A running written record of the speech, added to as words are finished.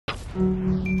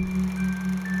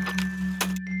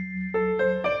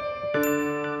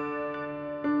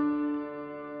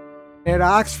At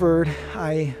Oxford,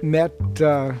 I met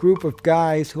a group of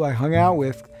guys who I hung out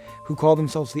with who called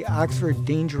themselves the Oxford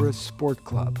Dangerous Sport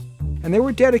Club. And they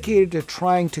were dedicated to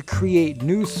trying to create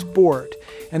new sport,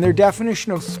 and their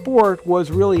definition of sport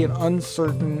was really an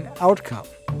uncertain outcome.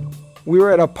 We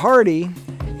were at a party,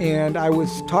 and I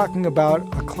was talking about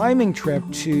a climbing trip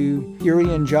to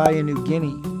Irian Jaya, New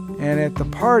Guinea. And at the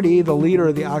party, the leader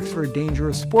of the Oxford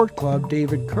Dangerous Sport Club,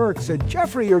 David Kirk, said,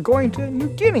 "Jeffrey, you're going to New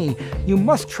Guinea. You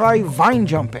must try vine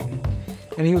jumping."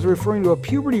 And he was referring to a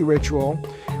puberty ritual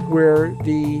where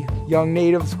the young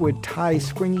natives would tie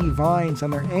springy vines on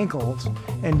their ankles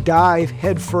and dive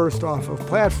headfirst off of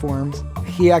platforms.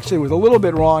 He actually was a little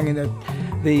bit wrong in that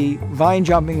the vine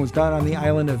jumping was done on the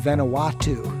island of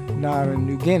Vanuatu, not in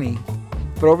New Guinea.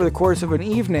 But over the course of an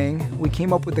evening, we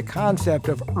came up with the concept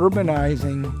of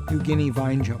urbanizing New Guinea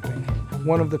vine jumping.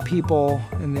 One of the people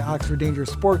in the Oxford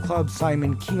Dangerous Sport Club,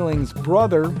 Simon Keeling's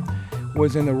brother,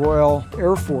 was in the Royal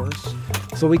Air Force.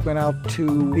 So we went out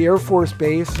to the Air Force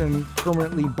Base and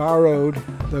permanently borrowed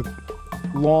the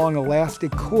long elastic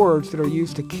cords that are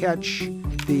used to catch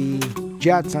the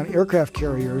jets on aircraft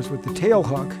carriers with the tail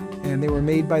hook, and they were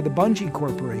made by the Bungee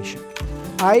Corporation.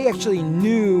 I actually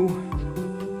knew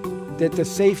that the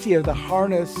safety of the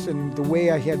harness and the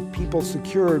way I had people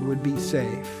secured would be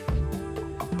safe.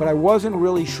 But I wasn't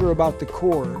really sure about the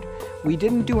cord. We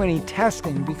didn't do any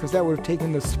testing because that would have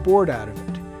taken the sport out of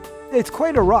it. It's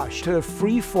quite a rush to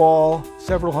free fall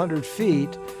several hundred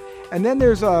feet, and then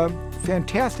there's a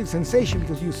fantastic sensation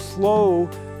because you slow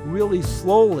really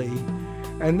slowly,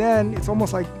 and then it's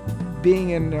almost like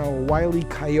being in a Wile E.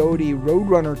 Coyote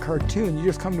Roadrunner cartoon. You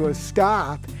just come to a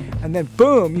stop, and then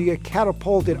boom, you get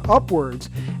catapulted upwards,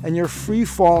 and you're free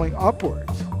falling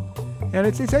upwards. And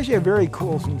it's actually a very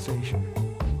cool sensation.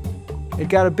 It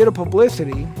got a bit of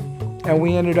publicity, and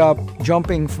we ended up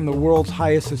jumping from the world's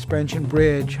highest suspension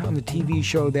bridge on the TV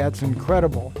show That's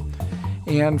Incredible.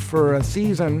 And for a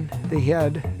season, they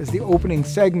had, as the opening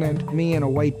segment, me in a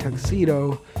white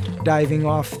tuxedo diving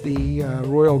off the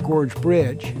Royal Gorge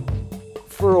Bridge.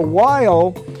 For a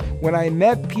while, when I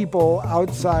met people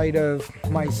outside of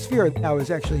my sphere, I was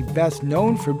actually best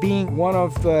known for being one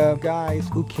of the guys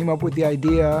who came up with the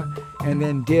idea and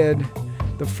then did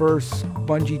the first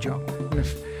bungee jump. And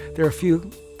if there are a few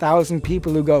thousand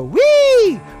people who go,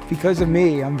 "Whee!" because of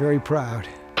me, I'm very proud.